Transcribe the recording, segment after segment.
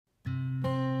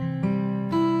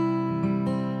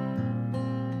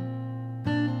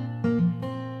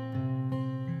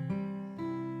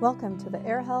Welcome to the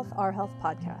Air Health, Our Health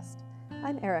podcast.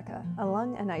 I'm Erica, a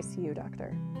lung and ICU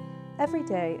doctor. Every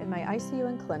day in my ICU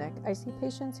and clinic, I see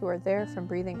patients who are there from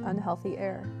breathing unhealthy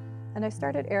air, and I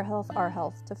started Air Health, Our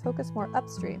Health to focus more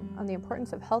upstream on the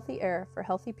importance of healthy air for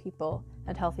healthy people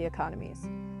and healthy economies.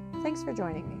 Thanks for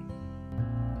joining me.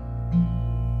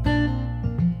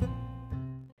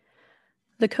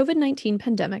 The COVID-19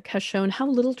 pandemic has shown how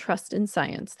little trust in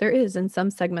science there is in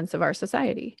some segments of our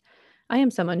society. I am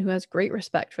someone who has great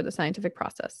respect for the scientific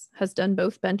process, has done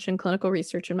both bench and clinical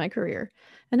research in my career,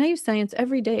 and I use science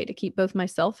every day to keep both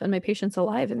myself and my patients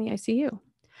alive in the ICU.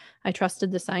 I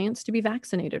trusted the science to be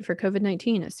vaccinated for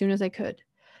COVID-19 as soon as I could.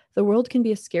 The world can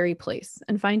be a scary place,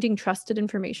 and finding trusted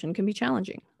information can be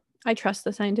challenging. I trust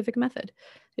the scientific method.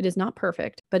 It is not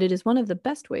perfect, but it is one of the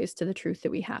best ways to the truth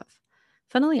that we have.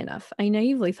 Funnily enough, I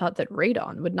naively thought that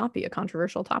radon would not be a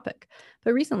controversial topic,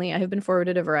 but recently I have been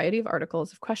forwarded a variety of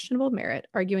articles of questionable merit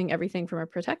arguing everything from a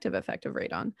protective effect of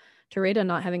radon to radon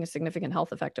not having a significant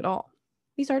health effect at all.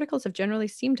 These articles have generally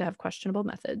seemed to have questionable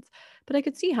methods, but I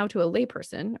could see how to a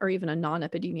layperson, or even a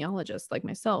non-epidemiologist like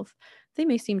myself, they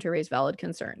may seem to raise valid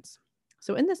concerns.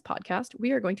 So in this podcast,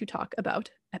 we are going to talk about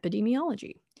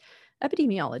epidemiology.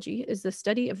 Epidemiology is the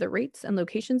study of the rates and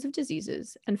locations of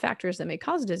diseases and factors that may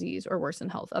cause disease or worsen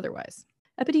health otherwise.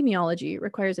 Epidemiology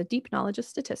requires a deep knowledge of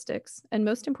statistics, and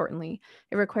most importantly,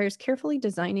 it requires carefully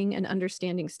designing and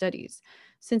understanding studies,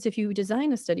 since if you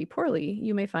design a study poorly,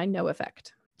 you may find no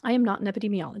effect. I am not an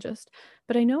epidemiologist,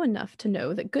 but I know enough to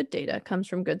know that good data comes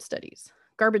from good studies.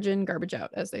 Garbage in, garbage out,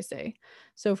 as they say.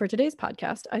 So for today's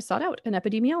podcast, I sought out an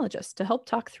epidemiologist to help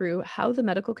talk through how the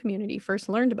medical community first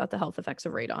learned about the health effects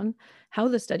of radon, how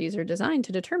the studies are designed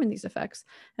to determine these effects,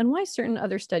 and why certain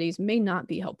other studies may not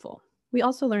be helpful. We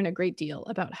also learn a great deal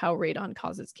about how radon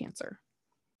causes cancer.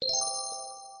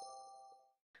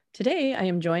 Today, I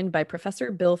am joined by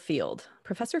Professor Bill Field.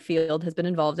 Professor Field has been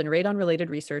involved in radon-related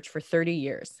research for 30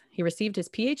 years. He received his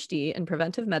PhD in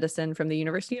preventive medicine from the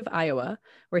University of Iowa,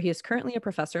 where he is currently a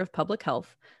professor of public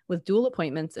health with dual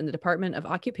appointments in the Department of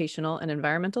Occupational and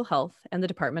Environmental Health and the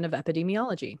Department of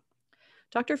Epidemiology.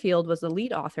 Dr. Field was the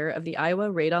lead author of the Iowa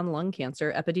Radon Lung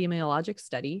Cancer Epidemiologic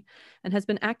Study and has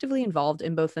been actively involved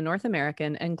in both the North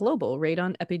American and global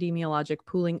radon epidemiologic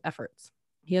pooling efforts.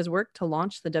 He has worked to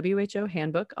launch the WHO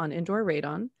Handbook on Indoor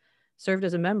Radon, served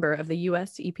as a member of the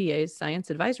US EPA's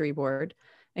Science Advisory Board,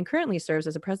 and currently serves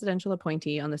as a presidential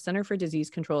appointee on the Center for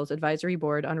Disease Control's Advisory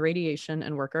Board on Radiation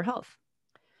and Worker Health.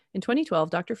 In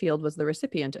 2012, Dr. Field was the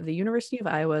recipient of the University of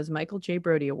Iowa's Michael J.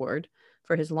 Brody Award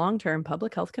for his long-term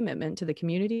public health commitment to the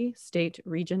community, state,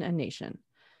 region, and nation.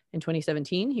 In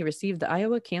 2017, he received the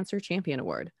Iowa Cancer Champion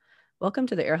Award. Welcome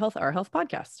to the Air Health, Our Health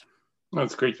podcast. Well,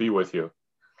 it's great to be with you.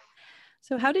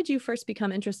 So how did you first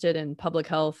become interested in public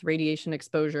health, radiation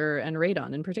exposure, and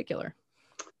radon in particular?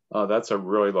 That's a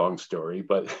really long story,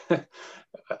 but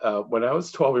when I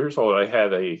was 12 years old, I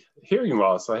had a hearing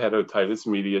loss. I had otitis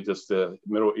media, just a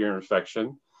middle ear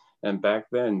infection. And back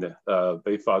then,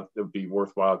 they thought it would be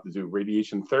worthwhile to do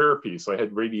radiation therapy. So I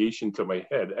had radiation to my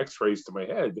head, x-rays to my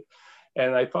head.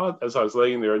 And I thought, as I was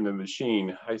laying there in the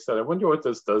machine, I said, I wonder what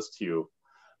this does to you.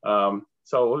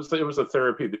 So it was a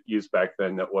therapy that used back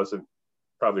then that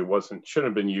shouldn't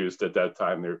have been used at that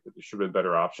time. There should have been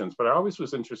better options, but I always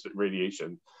was interested in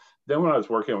radiation. Then when I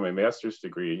was working on my master's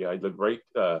degree, I lived right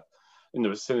in the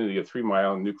vicinity of 3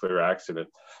 Mile nuclear accident.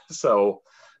 So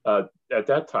at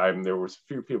that time, there was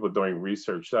few people doing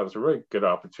research. That was a really good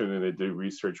opportunity to do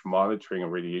research monitoring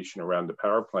of radiation around the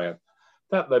power plant.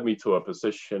 That led me to a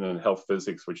position in health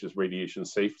physics, which is radiation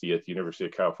safety at the University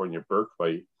of California,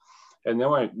 Berkeley. And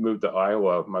then when I moved to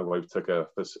Iowa, my wife took a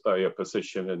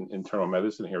position in internal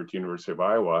medicine here at the University of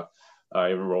Iowa. I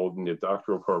enrolled in the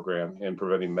doctoral program in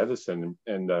preventive medicine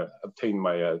and obtained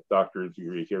my doctorate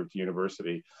degree here at the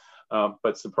university.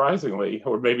 But surprisingly,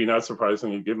 or maybe not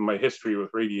surprisingly, given my history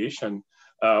with radiation,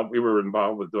 we were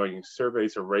involved with doing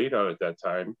surveys of radon at that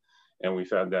time. And we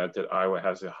found out that Iowa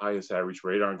has the highest average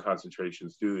radon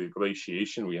concentrations due to the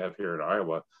glaciation we have here in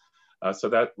Iowa. So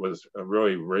that was a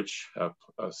really rich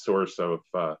source of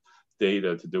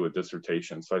data to do a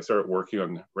dissertation. So I started working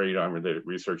on radon-related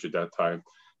research at that time,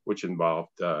 which involved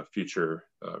future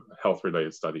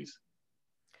health-related studies.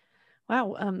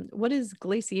 Wow. What is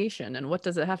glaciation and what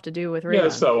does it have to do with radon? Yeah,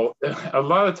 so a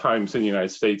lot of times in the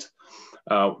United States,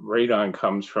 radon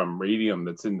comes from radium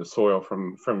that's in the soil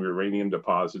from uranium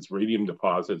deposits, radium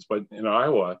deposits. But in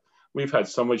Iowa, we've had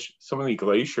so many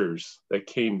glaciers that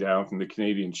came down from the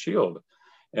Canadian Shield,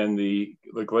 and the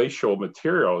glacial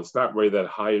material is not really that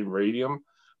high in radium,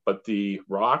 but the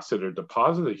rocks that are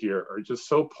deposited here are just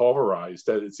so pulverized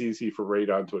that it's easy for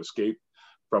radon to escape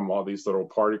from all these little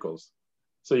particles.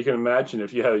 So you can imagine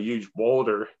if you had a huge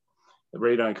boulder, the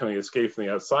radon coming escape from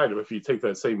the outside. If you take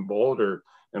that same boulder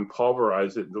and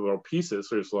pulverize it into little pieces,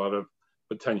 there's a lot of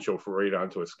potential for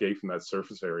radon to escape from that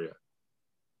surface area.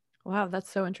 Wow, that's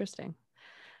so interesting.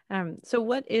 So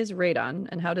what is radon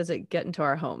and how does it get into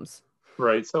our homes?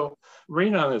 Right. So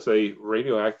radon is a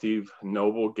radioactive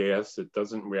noble gas. It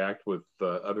doesn't react with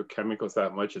other chemicals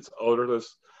that much. It's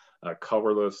odorless,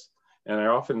 colorless. And I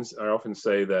often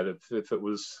say that if it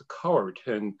was colored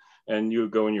and you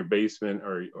go in your basement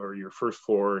or your first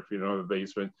floor, if you don't have a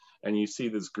basement, and you see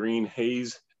this green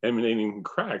haze emanating from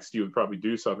cracks, you would probably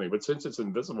do something. But since it's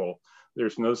invisible,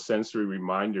 there's no sensory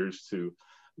reminders to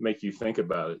make you think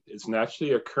about it. It's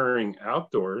naturally occurring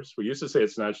outdoors. We used to say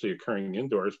it's naturally occurring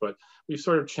indoors, but we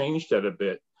sort of changed that a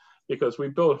bit because we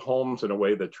build homes in a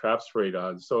way that traps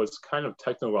radon. So it's kind of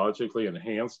technologically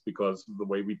enhanced because of the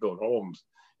way we build homes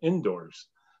indoors.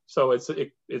 So it's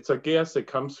a gas that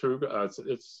comes through,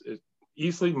 it's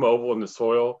easily mobile in the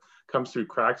soil, comes through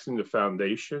cracks in the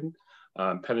foundation,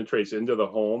 penetrates into the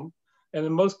home. And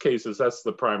in most cases, that's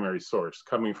the primary source,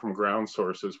 coming from ground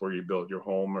sources where you build your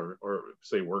home or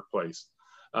say workplace.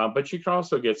 But you can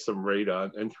also get some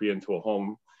radon entry into a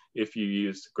home if you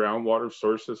use groundwater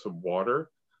sources of water,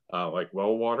 like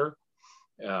well water.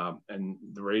 And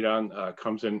the radon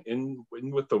comes in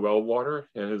with the well water,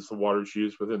 and as the water is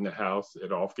used within the house,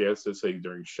 it off gases, say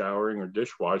during showering or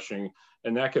dishwashing,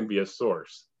 and that can be a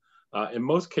source. In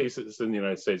most cases in the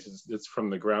United States, it's from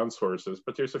the ground sources,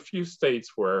 but there's a few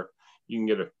states where you can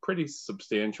get a pretty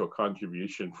substantial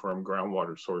contribution from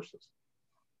groundwater sources.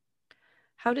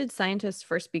 How did scientists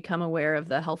first become aware of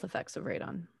the health effects of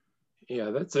radon?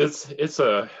 Yeah, it's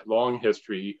a long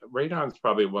history. Radon is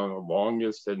probably one of the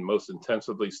longest and most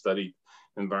intensively studied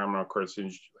environmental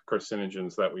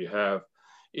carcinogens that we have.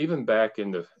 Even back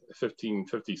in the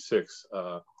 1556,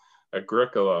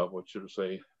 Agricola, which was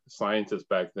a scientist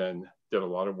back then, did a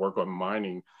lot of work on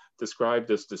mining, described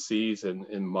this disease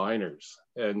in miners.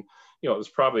 And, it was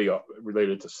probably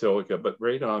related to silica, but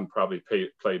radon probably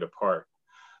played a part.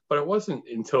 But it wasn't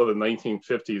until the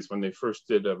 1950s when they first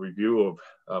did a review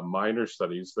of miner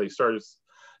studies, they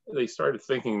started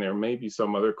thinking there may be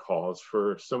some other cause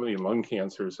for so many lung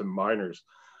cancers in miners.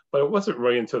 But it wasn't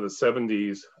really until the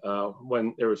 70s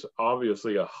when there was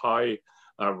obviously a high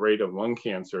rate of lung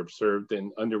cancer observed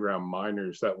in underground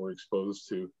miners that were exposed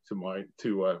to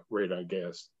radon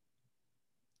gas.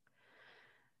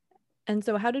 And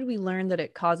so how did we learn that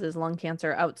it causes lung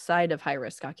cancer outside of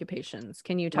high-risk occupations?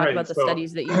 Can you talk Right. about the So,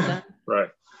 studies that you've done?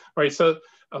 right. So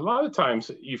a lot of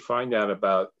times you find out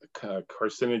about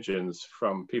carcinogens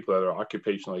from people that are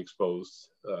occupationally exposed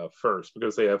first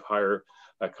because they have higher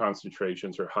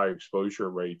concentrations or higher exposure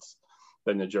rates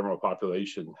than the general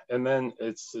population. And then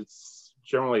it's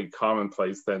generally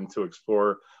commonplace then to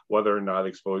explore whether or not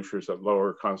exposures at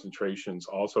lower concentrations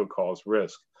also cause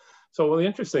risk. So the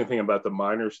interesting thing about the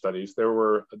miner studies, there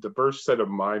were a diverse set of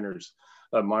miners.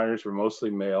 Miners were mostly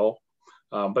male,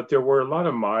 but there were a lot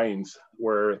of mines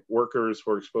where workers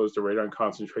were exposed to radon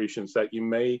concentrations that you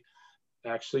may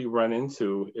actually run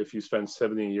into if you spend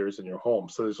 70 years in your home.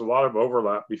 So there's a lot of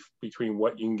overlap between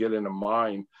what you can get in a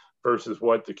mine versus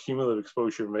what the cumulative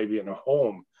exposure may be in a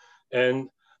home. And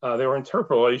there were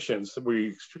interpolations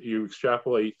where you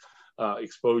extrapolate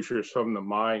exposures from the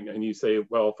mine and you say,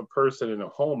 well, if a person in a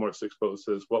home was exposed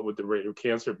to this, what would the rate of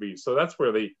cancer be? So that's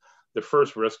where the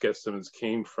first risk estimates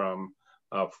came from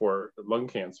for lung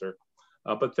cancer.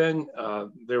 But then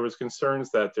there was concerns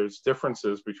that there's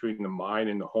differences between the mine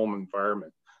and the home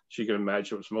environment. So you can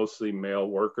imagine it was mostly male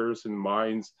workers in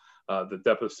mines. The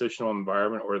depositional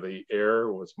environment or the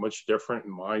air was much different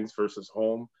in mines versus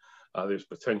home. There's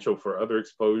potential for other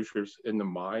exposures in the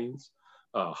mines,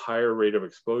 higher rate of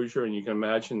exposure. And you can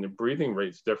imagine the breathing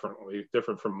rates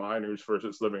different from miners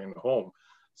versus living in the home.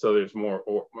 So there's more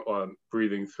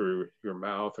breathing through your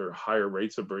mouth or higher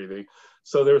rates of breathing.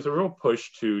 So there's a real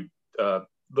push to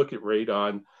look at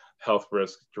radon health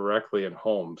risk directly in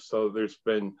homes. So there's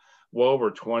been well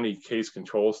over 20 case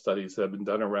control studies that have been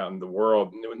done around the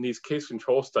world. And in these case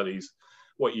control studies,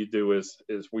 what you do is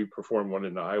we perform one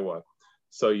in Iowa.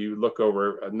 So you look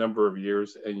over a number of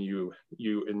years and you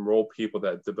enroll people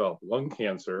that develop lung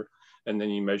cancer, and then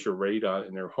you measure radon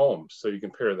in their homes. So you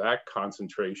compare that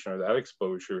concentration or that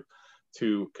exposure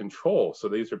to control. So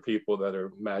these are people that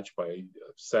are matched by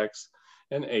sex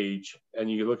and age,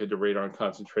 and you look at the radon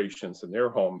concentrations in their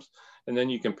homes, and then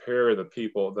you compare the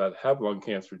people that have lung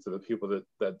cancer to the people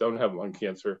that don't have lung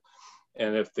cancer.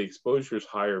 And if the exposure is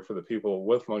higher for the people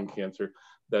with lung cancer,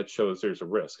 that shows there's a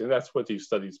risk. And that's what these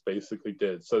studies basically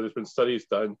did. So there's been studies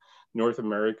done North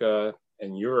America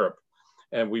and Europe.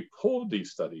 And we pulled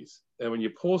these studies. And when you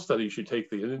pull studies, you take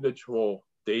the individual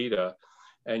data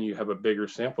and you have a bigger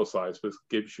sample size, which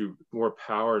gives you more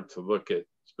power to look at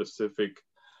specific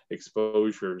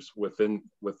exposures within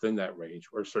that range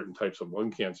or certain types of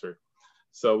lung cancer.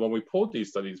 So when we pulled these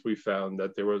studies, we found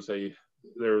that there was a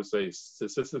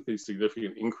statistically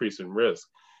significant increase in risk,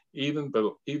 even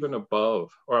below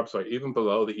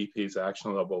the EPA's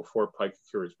action level 4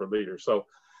 picocuries per liter. So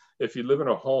if you live in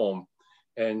a home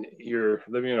and you're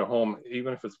living in a home,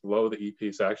 even if it's below the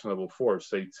EPA's action level 4,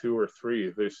 say 2 or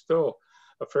 3, there's still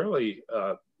a fairly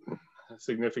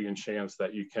significant chance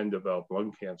that you can develop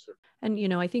lung cancer.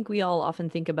 And, I think we all often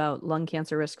think about lung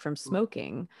cancer risk from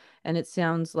smoking, and it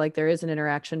sounds like there is an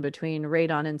interaction between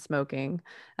radon and smoking,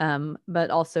 but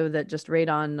also that just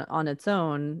radon on its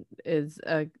own is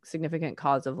a significant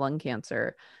cause of lung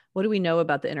cancer. What do we know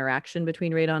about the interaction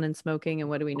between radon and smoking, and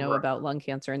what do we know about lung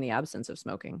cancer in the absence of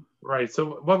smoking? Right.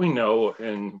 So what we know,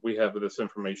 and we have this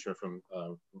information from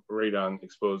radon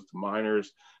exposed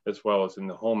miners, as well as in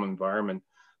the home environment,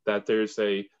 that there's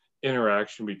a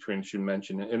interaction between, as you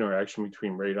mentioned, an interaction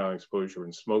between radon exposure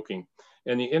and smoking.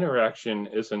 And the interaction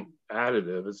isn't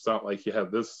additive. It's not like you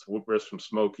have this risk from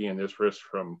smoking and this risk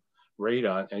from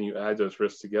radon, and you add those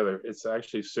risks together. It's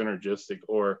actually synergistic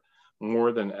or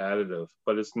more than additive,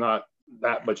 but it's not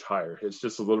that much higher. It's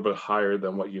just a little bit higher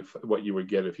than what you would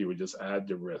get if you would just add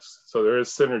the risks. So there is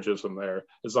synergism there.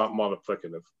 It's not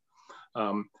multiplicative.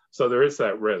 So there is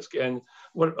that risk. And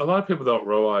what a lot of people don't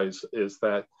realize is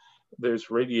that there's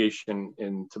radiation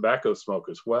in tobacco smoke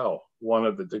as well. One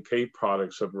of the decay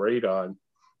products of radon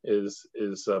is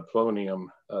polonium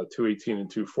 218 and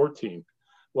 214.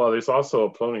 Well, there's also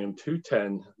a polonium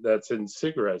 210 that's in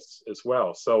cigarettes as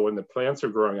well. So when the plants are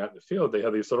growing out in the field, they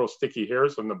have these little sticky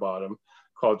hairs on the bottom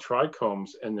called trichomes,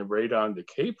 and the radon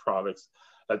decay products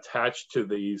attach to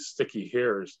these sticky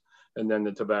hairs, and then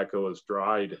the tobacco is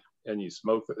dried and you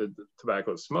smoke, the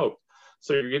tobacco is smoked.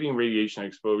 So you're getting radiation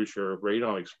exposure,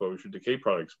 radon exposure, decay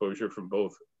product exposure from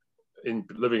both in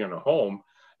living in a home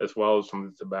as well as from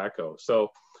the tobacco. So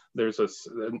there's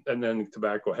and then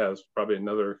tobacco has probably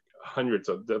another hundreds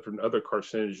of different other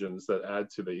carcinogens that add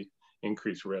to the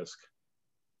increased risk.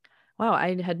 Wow,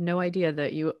 I had no idea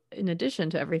that you, in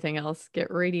addition to everything else, get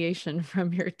radiation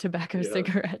from your tobacco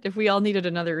cigarette. If we all needed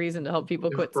another reason to help people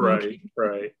quit smoking.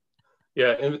 Right.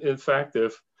 Yeah, in fact,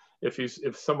 if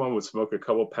someone would smoke a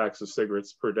couple packs of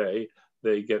cigarettes per day,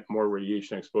 they get more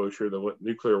radiation exposure than what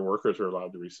nuclear workers are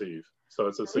allowed to receive. So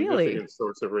it's a significant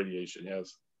source of radiation,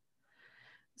 yes.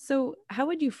 So how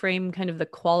would you frame kind of the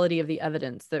quality of the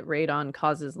evidence that radon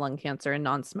causes lung cancer in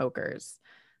non-smokers?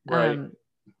 Right.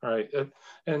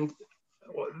 And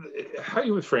how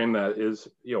you would frame that is,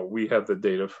 we have the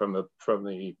data from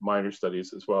the minor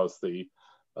studies as well as the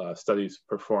studies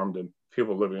performed in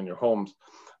people living in their homes.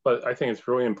 But I think it's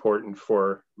really important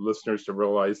for listeners to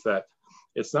realize that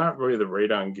it's not really the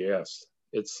radon gas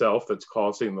itself that's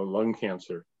causing the lung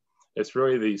cancer. It's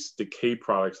really these decay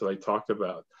products that I talked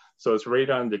about. So as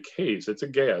radon decays, it's a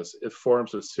gas. It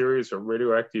forms a series of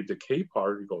radioactive decay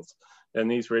particles. And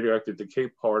these radioactive decay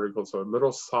particles are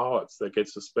little solids that get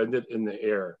suspended in the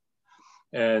air.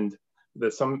 And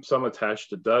some attach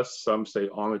to dust, some stay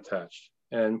unattached.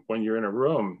 And when you're in a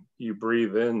room, you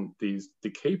breathe in these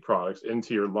decay products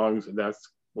into your lungs, and that's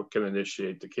what can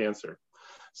initiate the cancer.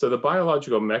 So the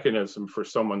biological mechanism for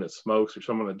someone that smokes or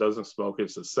someone that doesn't smoke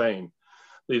is the same.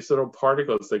 These little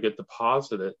particles that get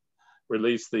deposited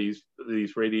release these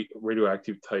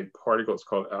radioactive type particles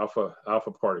called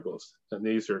alpha particles. And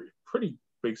these are pretty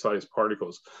big sized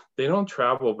particles. They don't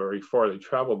travel very far. They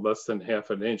travel less than half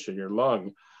an inch in your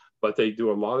lung, but they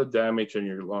do a lot of damage in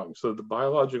your lungs. So the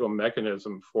biological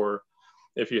mechanism for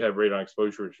if you have radon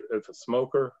exposure, if a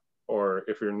smoker or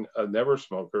if you're a never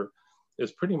smoker,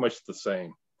 is pretty much the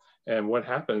same. And what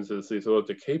happens is these little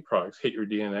decay products hit your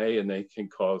DNA and they can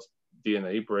cause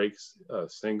DNA breaks,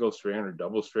 single strand or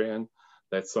double strand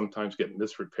that sometimes get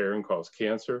misrepair and cause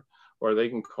cancer, or they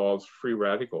can cause free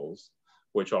radicals,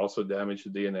 which also damage the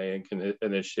DNA and can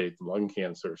initiate lung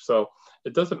cancer. So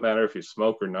it doesn't matter if you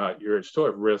smoke or not, you're still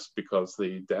at risk because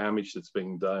the damage that's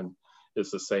being done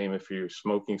is the same if you're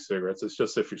smoking cigarettes. It's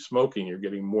just if you're smoking, you're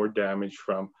getting more damage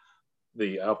from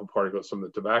the alpha particles from the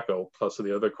tobacco plus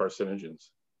the other carcinogens.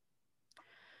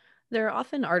 There are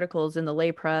often articles in the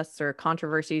lay press or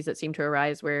controversies that seem to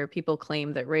arise where people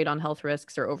claim that radon health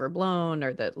risks are overblown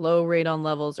or that low radon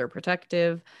levels are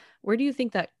protective. Where do you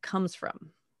think that comes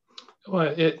from? Well,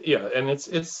 and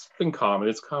it's been common.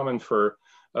 It's common for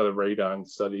the radon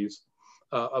studies.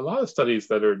 A lot of studies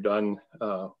that are done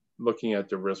looking at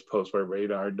the risk posed by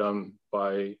radon are done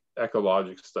by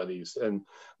ecologic studies. And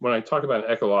when I talk about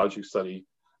an ecologic study,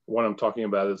 what I'm talking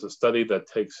about is a study that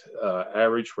takes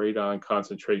average radon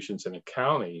concentrations in a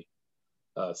county,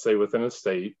 say within a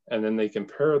state, and then they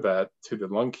compare that to the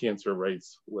lung cancer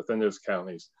rates within those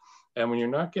counties. And when you're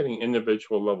not getting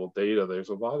individual level data, there's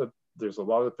a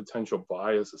lot of potential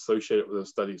bias associated with those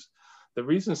studies. The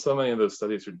reason so many of those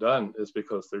studies are done is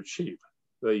because they're cheap.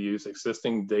 They use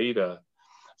existing data.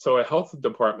 So a health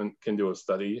department can do a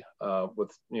study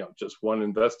with just one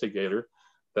investigator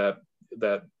that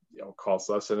costs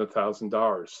less than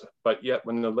 $1,000. But yet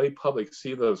when the lay public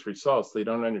see those results, they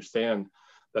don't understand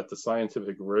that the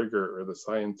scientific rigor or the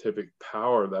scientific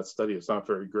power of that study is not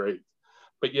very great.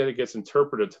 But yet it gets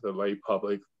interpreted to the lay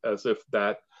public as if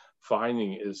that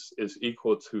finding is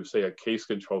equal to, say, a case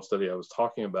control study I was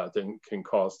talking about that can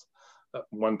cost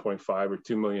 $1.5 or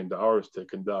 $2 million to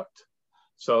conduct.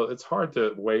 So it's hard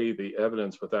to weigh the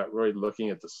evidence without really looking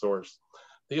at the source.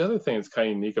 The other thing that's kind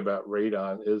of unique about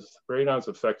radon is radon's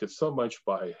affected so much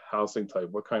by housing type,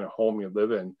 what kind of home you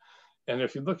live in. And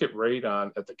if you look at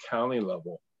radon at the county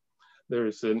level,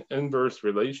 there's an inverse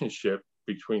relationship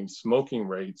between smoking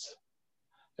rates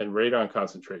and radon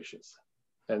concentrations.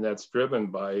 And that's driven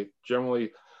by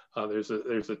generally, there's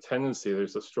a tendency,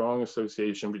 there's a strong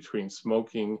association between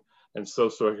smoking and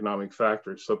socioeconomic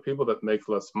factors. So people that make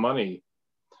less money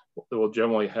will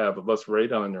generally have less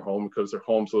radon in their home because their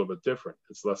home's a little bit different.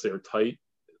 It's less airtight.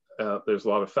 There's a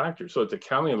lot of factors. So at the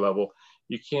county level,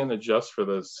 you can't adjust for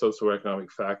those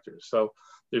socioeconomic factors. So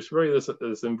there's really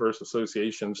this inverse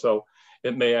association. So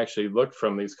it may actually look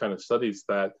from these kind of studies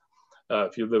that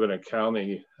if you live in a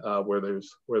county where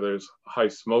there's high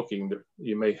smoking,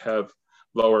 you may have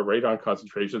lower radon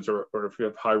concentrations, or if you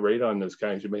have high radon in those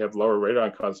counties, you may have lower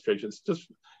radon concentrations, just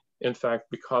in fact,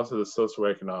 because of the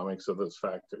socioeconomics of those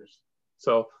factors.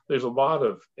 So there's a lot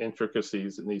of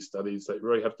intricacies in these studies that you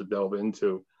really have to delve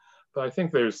into. But I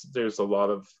think there's a lot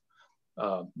of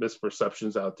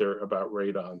misperceptions out there about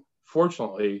radon.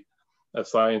 Fortunately,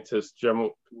 as scientists,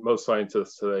 most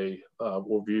scientists today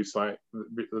will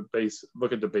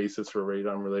look at the basis for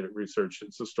radon-related research.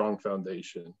 It's a strong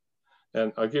foundation.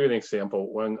 And I'll give you an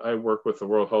example. When I work with the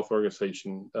World Health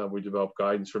Organization, we develop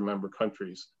guidance for member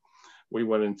countries. We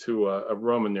went into a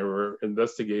room and there were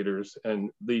investigators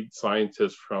and lead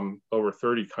scientists from over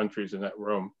 30 countries in that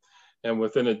room. And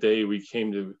within a day, we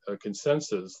came to a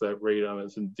consensus that radon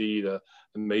is indeed a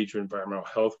major environmental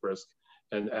health risk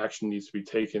and action needs to be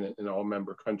taken in all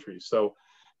member countries. So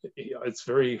it's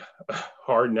very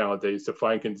hard nowadays to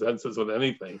find consensus with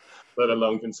anything, let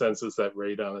alone consensus that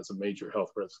radon is a major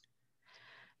health risk.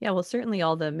 Yeah, well, certainly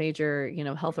all the major,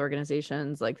 health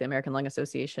organizations like the American Lung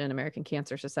Association, American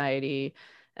Cancer Society,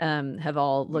 have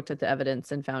all looked at the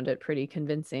evidence and found it pretty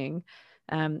convincing.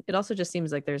 It also just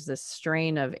seems like there's this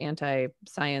strain of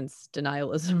anti-science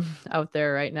denialism out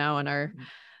there right now in our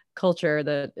culture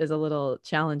that is a little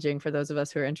challenging for those of us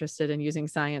who are interested in using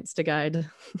science to guide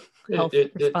health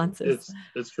responses.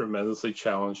 It's tremendously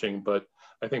challenging, but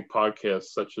I think podcasts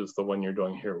such as the one you're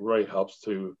doing here really helps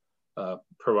to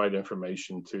provide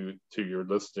information to your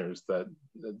listeners that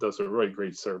does a really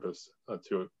great service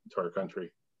to our country.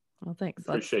 Well, thanks.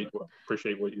 Appreciate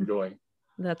what you're doing.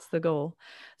 That's the goal.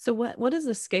 So what is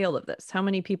the scale of this? How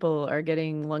many people are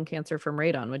getting lung cancer from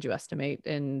radon, would you estimate,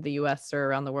 in the US or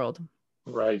around the world?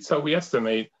 Right. So we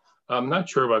estimate, I'm not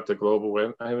sure about the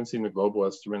global, I haven't seen the global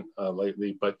estimate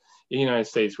lately, but in the United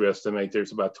States, we estimate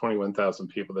there's about 21,000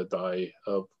 people that die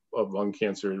of lung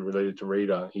cancer related to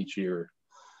radon each year.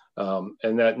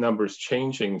 And that number is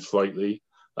changing slightly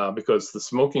because the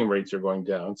smoking rates are going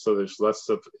down. So there's less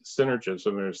of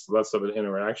synergism, there's less of an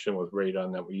interaction with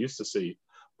radon that we used to see.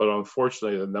 But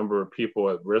unfortunately, the number of people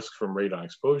at risk from radon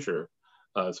exposure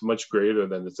is much greater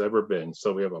than it's ever been.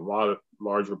 So we have a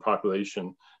larger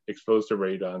population exposed to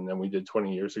radon than we did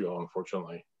 20 years ago,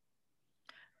 unfortunately.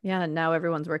 Yeah, and now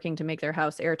everyone's working to make their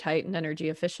house airtight and energy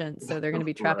efficient. So they're going to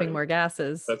be trapping more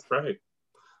gases. That's right.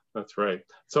 That's right.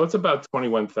 So it's about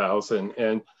 21,000.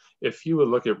 And if you would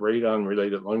look at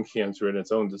radon-related lung cancer in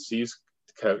its own disease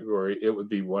category, it would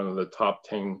be one of the top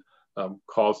 10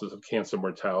 causes of cancer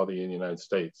mortality in the United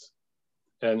States.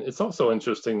 And it's also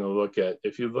interesting to look at,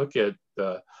 if you look at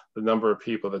the number of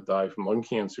people that die from lung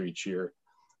cancer each year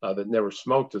that never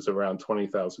smoked is around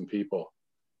 20,000 people.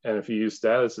 And if you use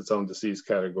that as its own disease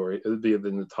category, it would be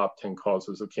in the top 10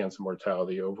 causes of cancer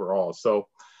mortality overall. So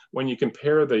when you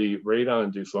compare the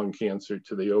radon-induced lung cancer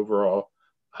to the overall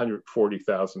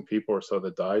 140,000 people or so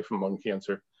that die from lung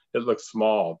cancer, it looks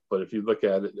small. But if you look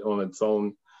at it on its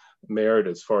own merit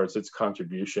as far as its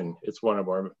contribution, it's one of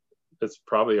our it's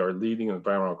probably our leading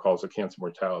environmental cause of cancer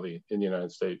mortality in the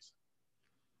United States.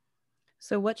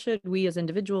 So what should we as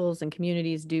individuals and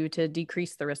communities do to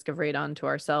decrease the risk of radon to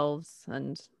ourselves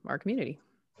and our community?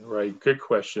 Right, good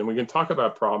question. We can talk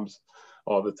about problems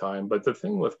all the time, but the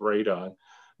thing with radon,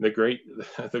 the great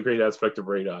the great aspect of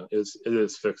radon is it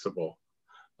is fixable.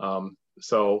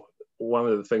 So one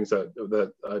of the things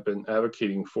that I've been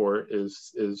advocating for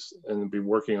is and be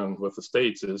working on with the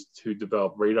states is to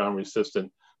develop radon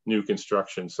resistant new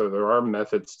construction. So there are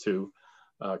methods to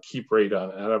keep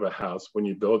radon out of a house when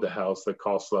you build a house that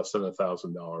costs less than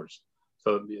 $1,000.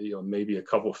 So maybe a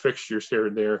couple fixtures here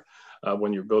and there.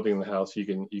 When you're building the house, you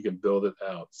can build it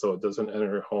out so it doesn't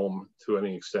enter your home to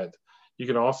any extent. You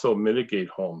can also mitigate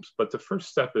homes, but the first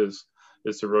step is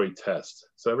to really test.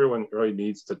 So everyone really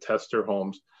needs to test their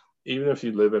homes. Even if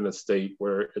you live in a state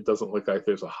where it doesn't look like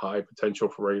there's a high potential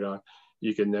for radon,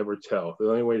 you can never tell. The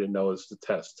only way to know is to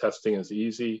test. Testing is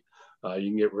easy. You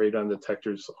can get radon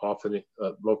detectors often at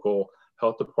local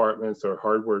health departments or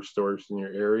hardware stores in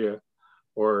your area,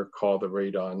 or call the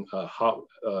radon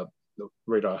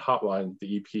hotline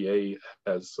the EPA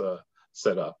has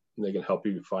set up, and they can help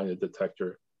you find a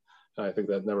detector. And I think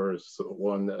that number is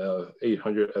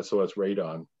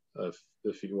 1-800-SOS-RADON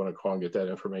if you want to call and get that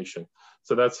information.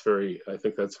 So I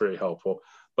think that's very helpful.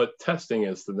 But testing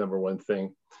is the number one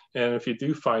thing. And if you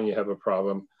do find you have a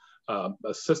problem,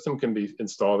 a system can be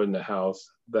installed in the house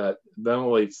that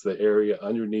ventilates the area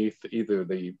underneath either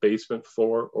the basement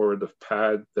floor or the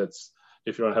pad that's,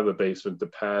 if you don't have a basement, the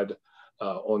pad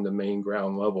on the main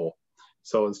ground level.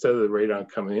 So instead of the radon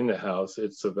coming in the house,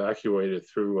 it's evacuated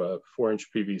through a 4-inch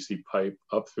PVC pipe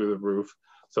up through the roof,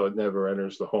 so it never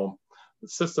enters the home.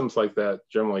 Systems like that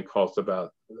generally cost about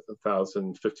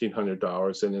 $1,000,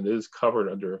 $1,500, and it is covered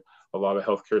under a lot of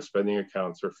healthcare spending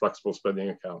accounts or flexible spending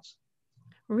accounts.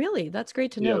 Really? That's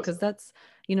great to know, because that's,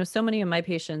 so many of my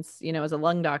patients, as a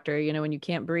lung doctor, when you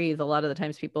can't breathe, a lot of the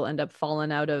times people end up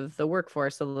falling out of the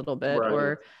workforce a little bit,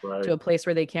 or to a place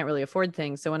where they can't really afford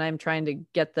things. So when I'm trying to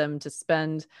get them to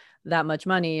spend that much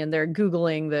money and they're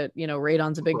Googling that,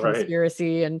 radon's a big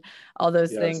conspiracy and all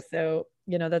those things. So,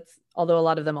 that's, although a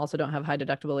lot of them also don't have high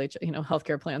deductible,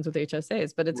 healthcare plans with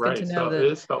HSAs, but it's good to know that it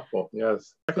is helpful.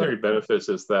 Yes. Secondary benefits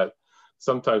is that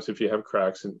sometimes if you have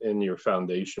cracks in your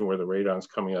foundation where the radon's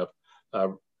coming up,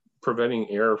 preventing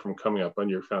air from coming up on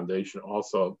your foundation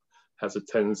also has a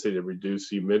tendency to reduce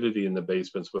humidity in the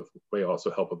basements, which may also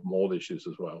help with mold issues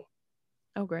as well.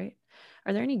 Oh, great.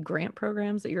 Are there any grant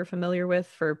programs that you're familiar with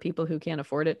for people who can't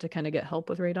afford it to kind of get help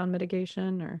with radon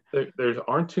mitigation? Or there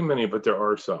aren't too many, but there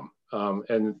are some.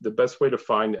 And the best way to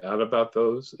find out about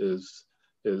those is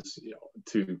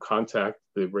to contact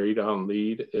the radon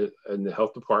lead in the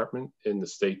health department in the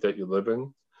state that you live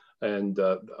in. And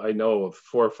I know of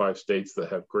 4 or 5 states that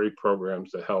have great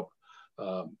programs to help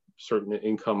certain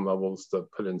income levels to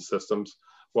put in systems,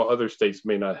 while other states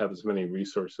may not have as many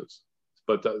resources.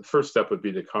 But the first step would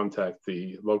be to contact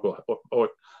the local, or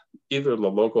either the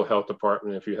local health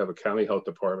department if you have a county health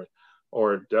department,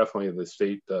 or definitely the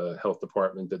state health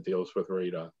department that deals with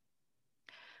radon.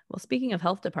 Well, speaking of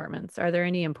health departments, are there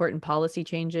any important policy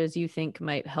changes you think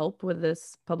might help with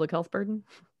this public health burden?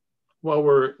 Well,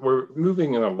 we're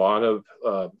moving in a lot of,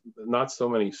 not so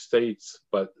many states,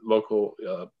 but local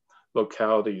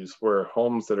localities where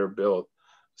homes that are built,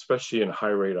 especially in high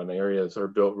radon areas, are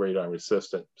built radon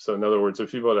resistant. So in other words,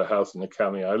 if you build a house in the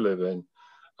county I live in,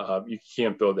 you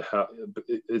can't build a house,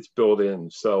 it's built in.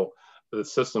 So the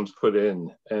systems put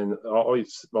in, and all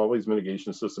these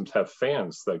mitigation systems have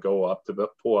fans that go up to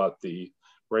pull out the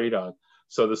radon.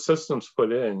 So the systems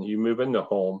put in, you move in the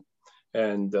home,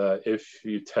 and if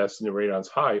you test and the radon's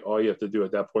high, all you have to do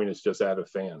at that point is just add a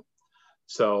fan.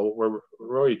 So we're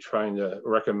really trying to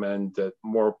recommend that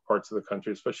more parts of the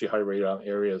country, especially high radon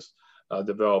areas,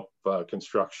 develop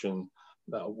construction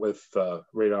with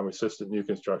radon resistant new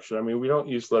construction. I mean, we don't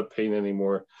use lead paint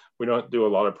anymore. We don't do a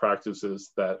lot of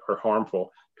practices that are harmful.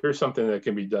 Here's something that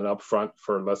can be done up front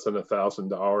for less than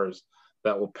 $1,000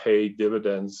 that will pay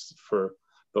dividends for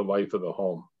the life of the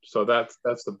home. So that's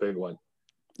the big one.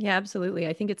 Yeah, absolutely.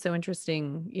 I think it's so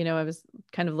interesting. I was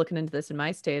kind of looking into this in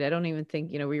my state. I don't even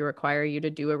think, we require you to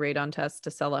do a radon test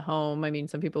to sell a home. I mean,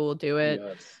 some people will do it.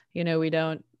 Yes. We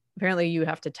don't. Apparently you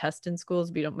have to test in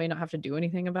schools, but you may not have to do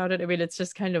anything about it. I mean, it's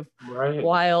just kind of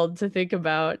wild to think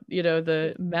about,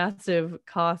 the massive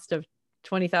cost of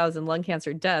 20,000 lung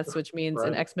cancer deaths, which means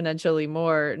an exponentially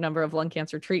more number of lung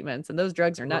cancer treatments. And those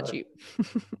drugs are not cheap.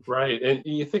 Right. And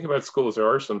you think about schools, there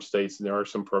are some states and there are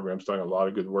some programs doing a lot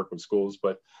of good work with schools,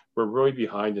 but we're really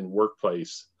behind in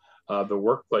workplace. The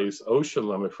workplace OSHA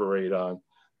limit for radon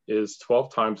is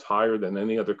 12 times higher than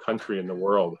any other country in the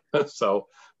world. So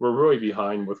we're really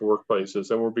behind with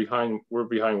workplaces, and we're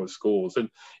behind with schools. And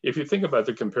if you think about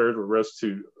the comparative risk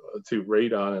to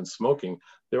radon and smoking,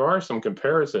 there are some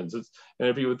comparisons. And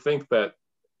if you would think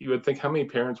how many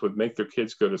parents would make their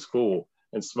kids go to school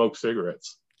and smoke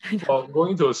cigarettes. Well,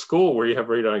 going to a school where you have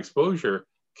radon exposure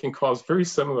can cause very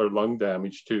similar lung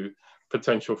damage to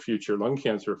potential future lung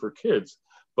cancer for kids,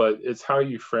 but it's how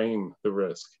you frame the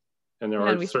risk. And there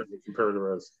are certainly comparative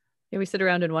risks. Yeah, we sit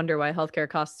around and wonder why healthcare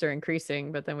costs are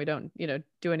increasing, but then we don't,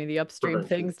 do any of the upstream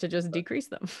things to just decrease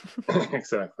them.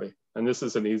 Exactly. And this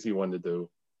is an easy one to do.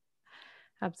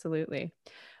 Absolutely.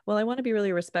 Well, I want to be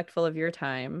really respectful of your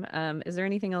time. Is there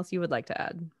anything else you would like to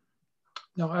add?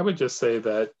 No, I would just say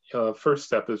that first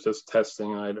step is just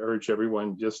testing. I'd urge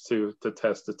everyone just to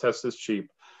test. The test is cheap.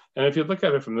 And if you look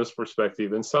at it from this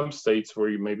perspective, in some states where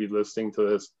you may be listening to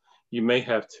this, you may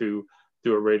have to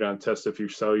do a radon test if you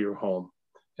sell your home.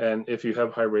 And if you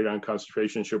have high radon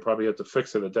concentrations, you'll probably have to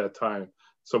fix it at that time.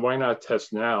 So why not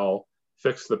test now,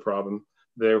 fix the problem?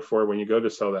 Therefore, when you go to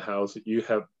sell the house, you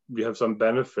have some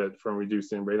benefit from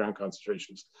reducing radon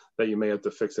concentrations that you may have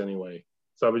to fix anyway.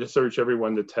 So I would just urge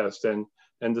everyone to test and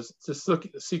just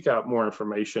seek out more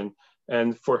information.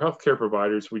 And for healthcare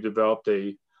providers, we developed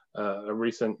a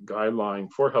recent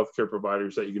guideline for healthcare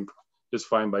providers that you can just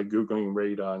find by Googling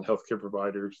radon healthcare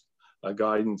providers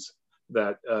guidance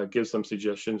that gives some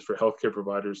suggestions for healthcare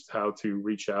providers how to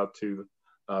reach out to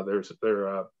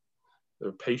their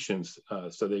patients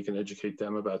so they can educate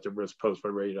them about the risk posed by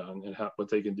radon and what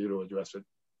they can do to address it.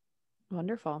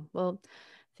 Wonderful. Well,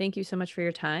 thank you so much for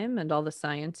your time and all the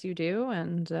science you do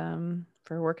and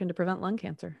for working to prevent lung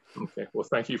cancer. Okay. Well,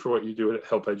 thank you for what you do to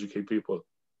help educate people.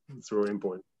 It's really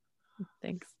important.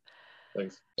 Thanks.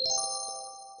 Thanks.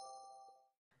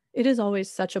 It is always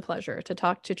such a pleasure to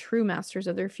talk to true masters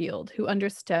of their field who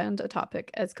understand a topic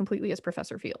as completely as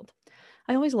Professor Field.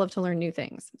 I always love to learn new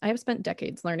things. I have spent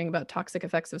decades learning about toxic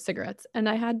effects of cigarettes, and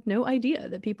I had no idea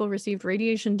that people received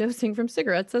radiation dosing from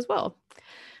cigarettes as well.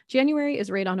 January is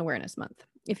Radon Awareness Month.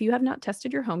 If you have not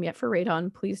tested your home yet for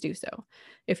radon, please do so.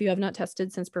 If you have not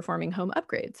tested since performing home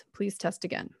upgrades, please test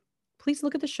again. Please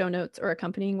look at the show notes or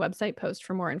accompanying website post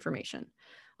for more information.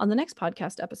 On the next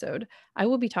podcast episode, I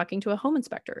will be talking to a home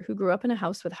inspector who grew up in a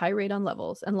house with high radon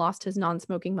levels and lost his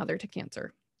non-smoking mother to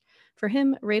cancer. For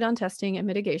him, radon testing and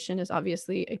mitigation is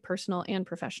obviously a personal and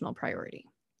professional priority.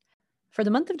 For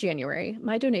the month of January,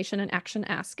 my donation and action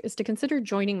ask is to consider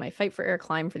joining my Fight for Air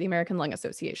climb for the American Lung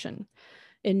Association.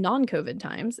 In non-COVID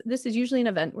times, this is usually an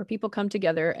event where people come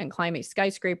together and climb a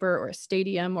skyscraper or a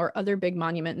stadium or other big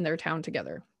monument in their town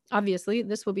together. Obviously,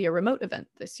 this will be a remote event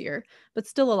this year, but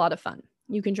still a lot of fun.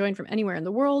 You can join from anywhere in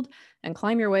the world and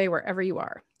climb your way wherever you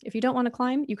are. If you don't want to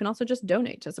climb, you can also just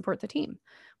donate to support the team.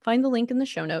 Find the link in the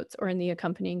show notes or in the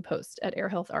accompanying post at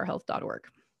airhealthourhealth.org.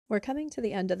 We're coming to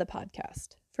the end of the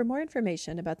podcast. For more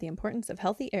information about the importance of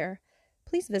healthy air,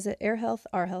 please visit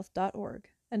airhealthourhealth.org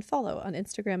and follow on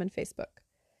Instagram and Facebook.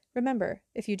 Remember,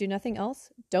 if you do nothing else,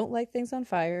 don't light things on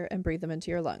fire and breathe them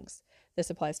into your lungs. This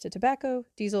applies to tobacco,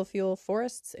 diesel fuel,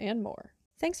 forests, and more.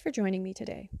 Thanks for joining me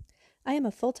today. I am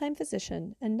a full-time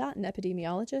physician and not an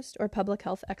epidemiologist or public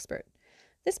health expert.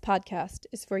 This podcast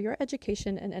is for your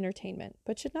education and entertainment,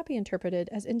 but should not be interpreted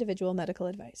as individual medical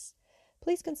advice.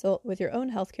 Please consult with your own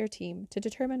healthcare team to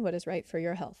determine what is right for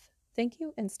your health. Thank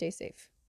you and stay safe.